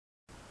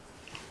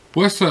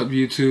What's up,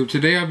 YouTube?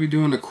 Today I'll be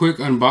doing a quick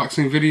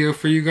unboxing video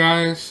for you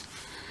guys.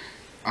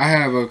 I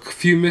have a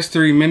few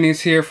mystery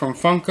minis here from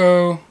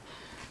Funko.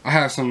 I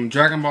have some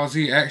Dragonball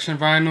Z Action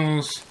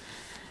Vinyls.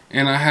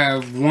 And I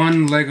have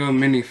one Lego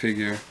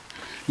minifigure.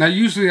 Now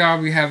usually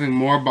I'll be having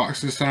more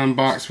boxes to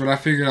unbox, but I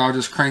figured I'll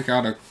just crank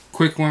out a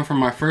quick one for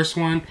my first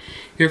one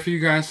here for you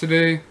guys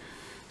today.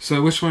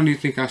 So which one do you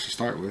think I should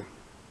start with?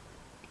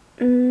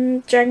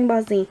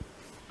 Dragonball Z.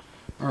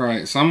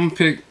 Alright, so I'm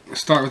going to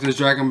start with this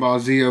Dragon Ball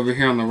Z over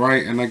here on the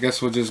right, and I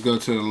guess we'll just go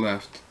to the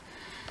left.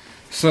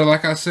 So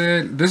like I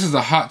said, this is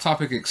a Hot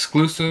Topic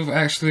exclusive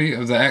actually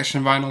of the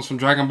Action Vinyls from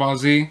Dragon Ball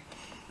Z.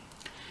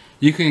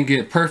 You can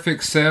get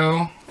Perfect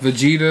Cell,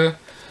 Vegeta,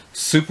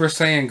 Super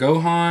Saiyan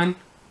Gohan,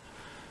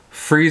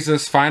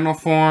 Frieza's final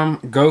form,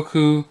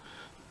 Goku,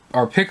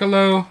 or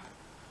Piccolo.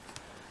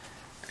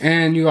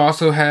 And you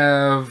also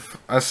have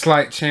a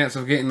slight chance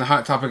of getting the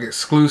Hot Topic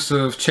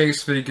exclusive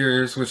Chase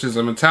figures, which is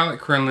a metallic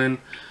Krillin,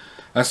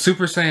 a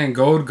Super Saiyan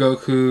Gold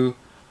Goku,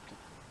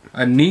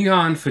 a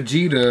Neon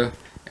Vegeta,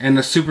 and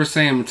a Super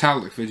Saiyan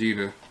metallic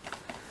Vegeta.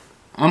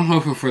 I'm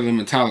hoping for the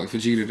metallic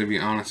Vegeta, to be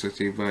honest with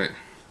you, but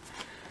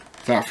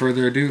without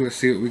further ado, let's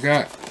see what we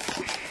got.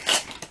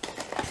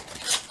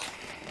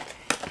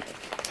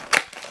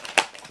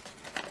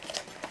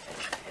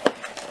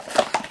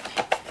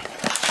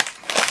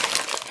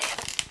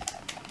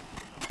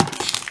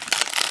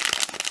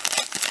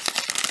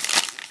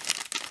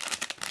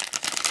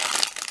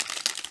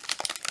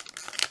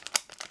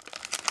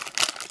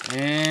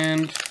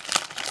 And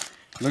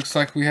looks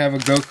like we have a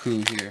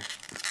Goku here.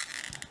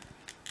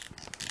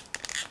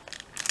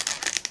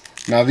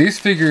 Now these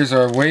figures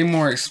are way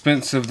more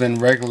expensive than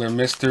regular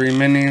mystery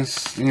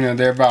minis. You know,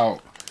 they're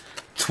about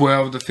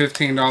 $12 to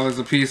 $15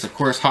 a piece. Of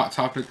course, Hot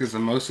Topic is the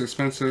most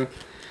expensive.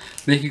 I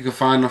think you can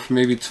find them for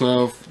maybe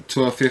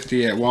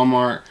 $12.50 at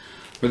Walmart,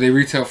 but they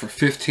retail for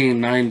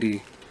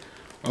 $15.90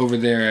 over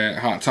there at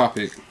Hot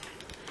Topic.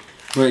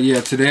 But yeah,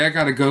 today I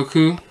got a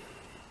Goku.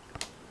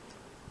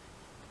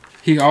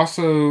 He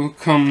also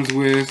comes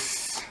with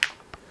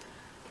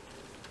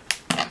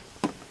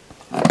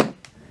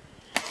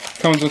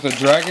a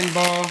Dragon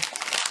Ball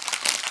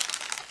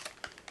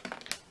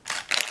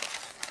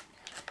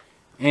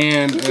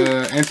and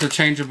an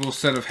interchangeable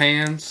set of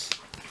hands.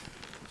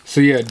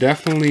 So yeah,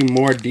 definitely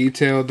more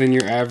detailed than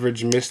your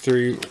average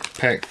mystery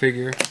pack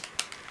figure.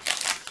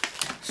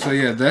 So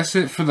yeah, that's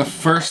it for the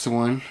first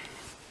one.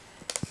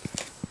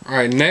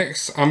 Alright,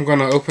 next I'm going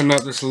to open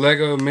up this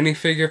Lego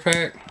minifigure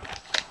pack.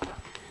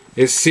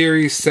 It's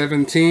Series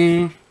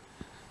 17.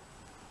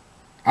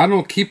 I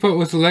don't keep up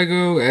with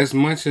Lego as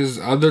much as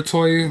other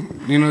toy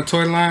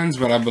lines,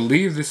 but I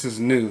believe this is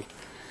new.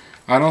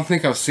 I don't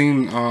think I've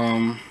seen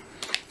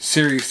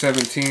Series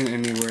 17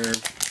 anywhere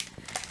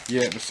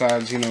yet,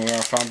 besides, where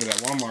I found it at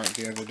Walmart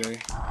the other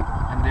day.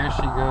 And there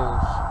she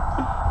goes.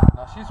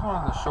 Now she's one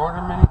of the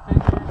shorter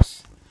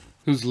minifigures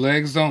whose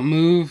legs don't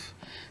move.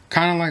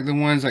 Kind of like the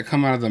ones that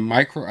come out of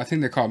the I think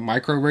they're called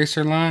Micro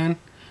Racer line.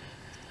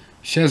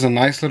 She has a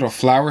nice little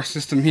flower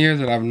system here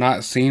that I've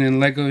not seen in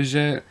Legos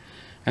yet.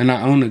 And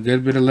I own a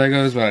good bit of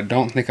Legos, but I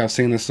don't think I've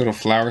seen this little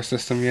flower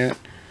system yet.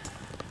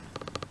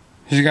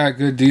 She's got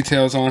good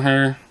details on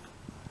her.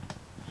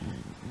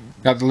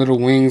 Got the little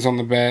wings on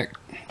the back.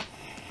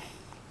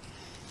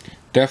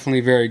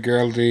 Definitely very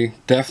girly.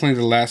 Definitely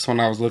the last one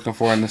I was looking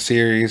for in the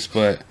series,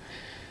 but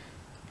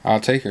I'll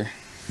take her.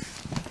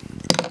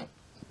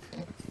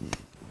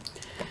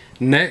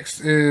 Next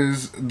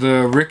is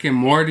the Rick and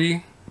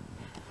Morty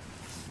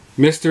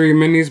mystery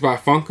minis by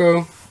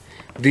Funko.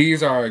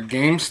 These are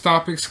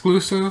GameStop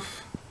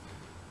exclusive.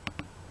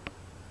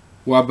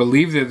 Well, I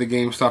believe they're the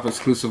GameStop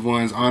exclusive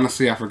ones.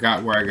 Honestly, I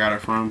forgot where I got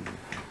it from,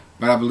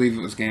 but I believe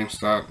it was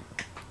GameStop.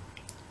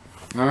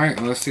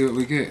 Alright, let's see what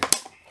we get.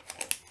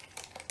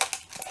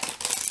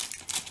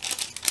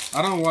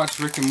 I don't watch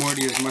Rick and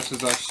Morty as much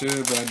as I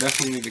should, but I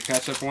definitely need to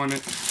catch up on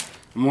it.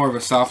 I'm more of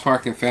a South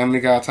Park and Family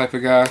Guy type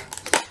of guy,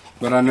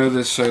 but I know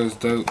this show's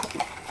dope.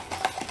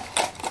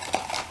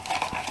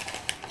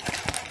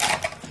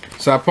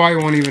 So I probably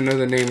won't even know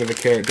the name of the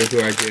character who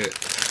I get.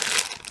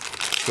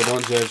 So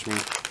don't judge me.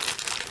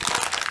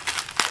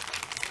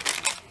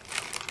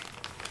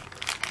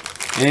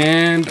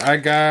 And I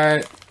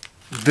got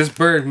this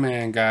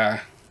Birdman guy.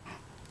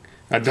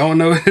 I don't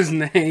know his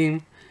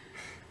name.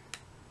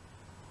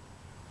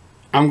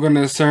 I'm going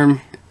to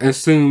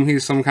assume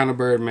he's some kind of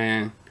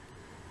Birdman,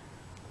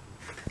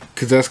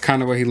 because that's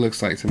kind of what he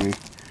looks like to me.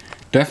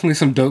 Definitely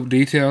some dope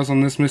details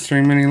on this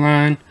mystery mini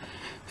line.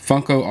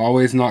 Funko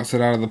always knocks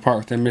it out of the park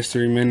with their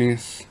mystery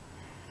minis.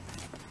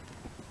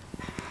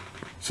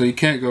 So you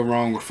can't go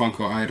wrong with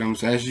Funko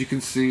items. As you can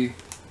see,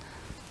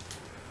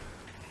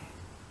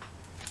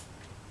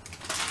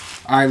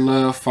 I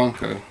love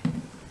Funko.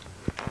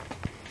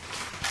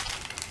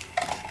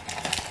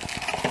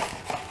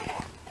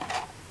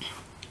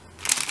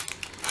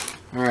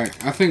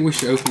 Alright, I think we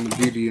should open the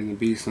Beauty and the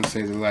Beast and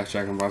save the last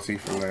Dragon Ball Z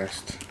for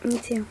last. Me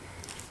too.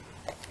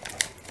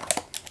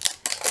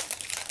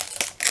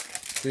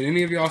 Did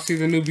any of y'all see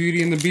the new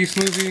Beauty and the Beast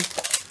movie?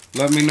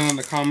 Let me know in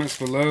the comments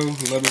below.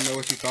 Let me know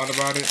what you thought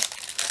about it.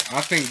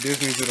 I think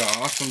Disney did an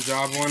awesome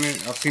job on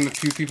it. I've seen a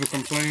few people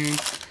complain.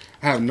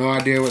 I have no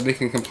idea what they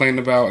can complain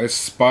about. It's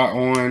spot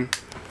on,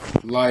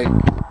 like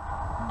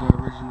the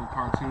original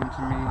cartoon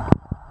to me.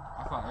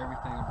 I thought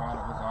everything about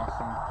it was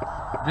awesome.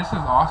 This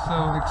is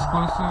also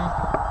exclusive.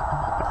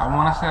 I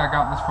want to say I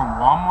got this from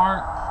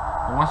Walmart,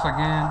 but once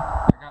again,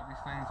 I got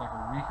these things like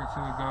a week or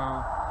two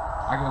ago.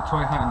 I go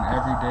toy hunting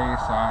every day,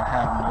 so I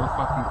have no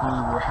fucking clue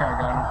where I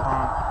got them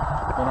from,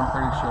 but I'm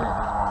pretty sure it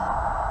was Walmart.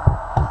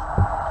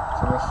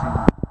 So let's see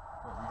what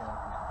we have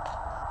here.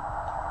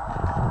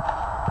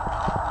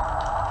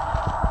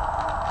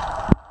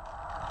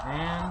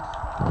 And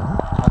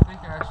I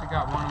think I actually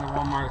got one of the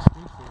Walmart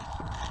exclusives.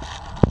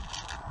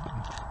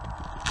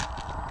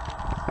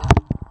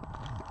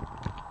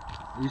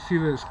 You see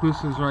the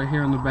exclusives right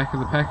here on the back of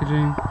the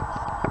packaging?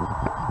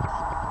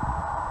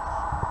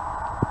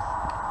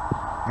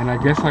 And I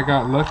guess I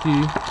got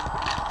lucky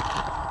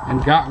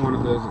and got one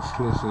of those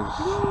exclusives.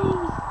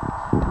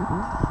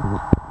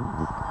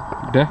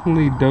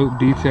 Definitely dope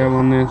detail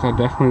on this. I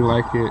definitely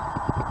like it.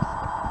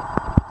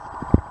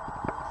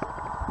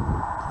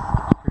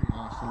 Pretty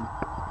awesome.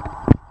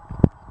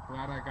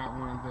 Glad I got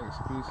one of the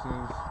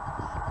exclusives.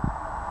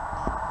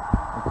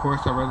 Of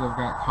course, I'd rather have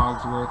got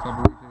Cogsworth, I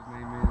believe his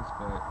name is,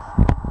 but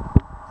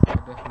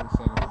I'll definitely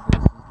settle for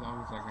this. As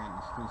long as I got an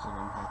exclusive,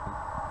 I'm happy.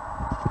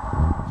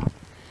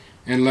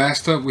 And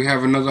last up, we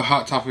have another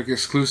Hot Topic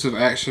exclusive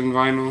action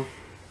vinyl.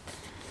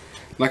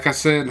 Like I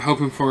said,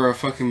 hoping for a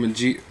fucking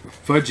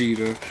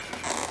Vegeta,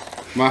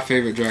 my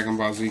favorite Dragon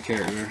Ball Z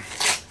character.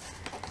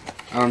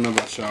 I don't know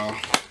about y'all.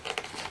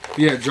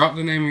 Yeah, drop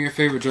the name of your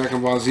favorite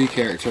Dragon Ball Z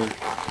character in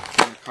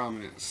the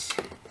comments.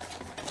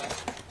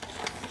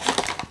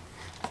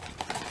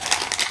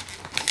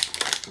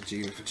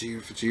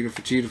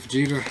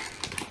 Vegeta.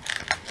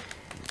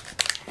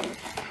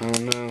 I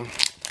don't know.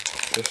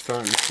 It's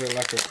starting to feel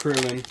like a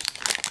Krillin.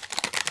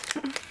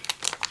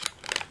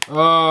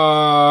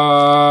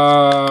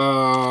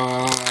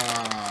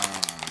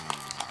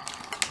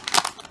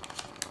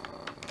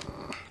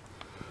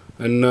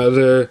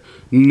 Another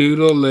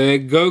noodle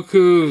leg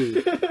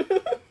Goku.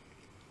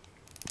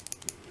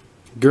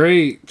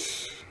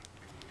 Great.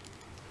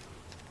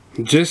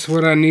 Just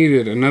what I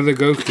needed. Another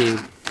Goku.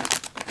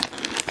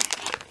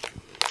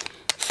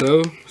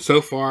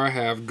 So far I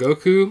have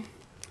Goku.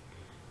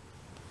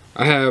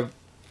 I have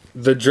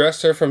the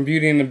dresser from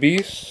Beauty and the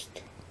Beast.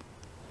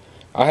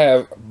 I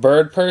have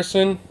Bird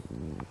Person,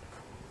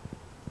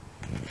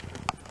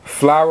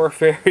 Flower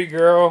Fairy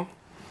Girl,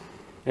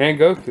 and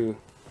Goku.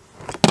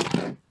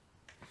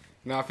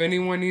 Now, if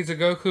anyone needs a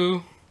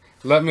Goku,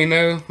 let me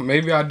know.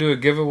 Maybe I'll do a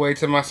giveaway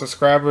to my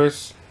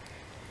subscribers,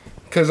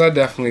 because I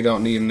definitely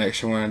don't need an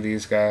extra one of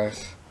these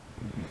guys.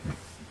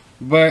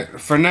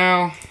 But for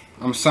now,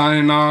 I'm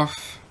signing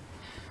off.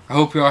 I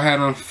hope y'all had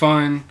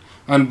fun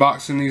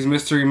unboxing these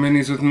mystery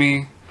minis with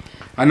me.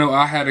 I know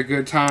I had a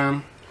good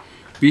time.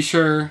 Be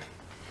sure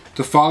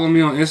to follow me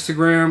on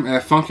Instagram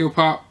at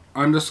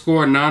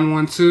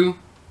FunkoPop_912.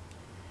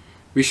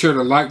 Be sure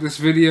to like this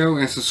video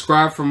and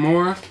subscribe for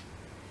more.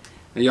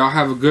 And y'all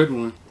have a good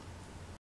one.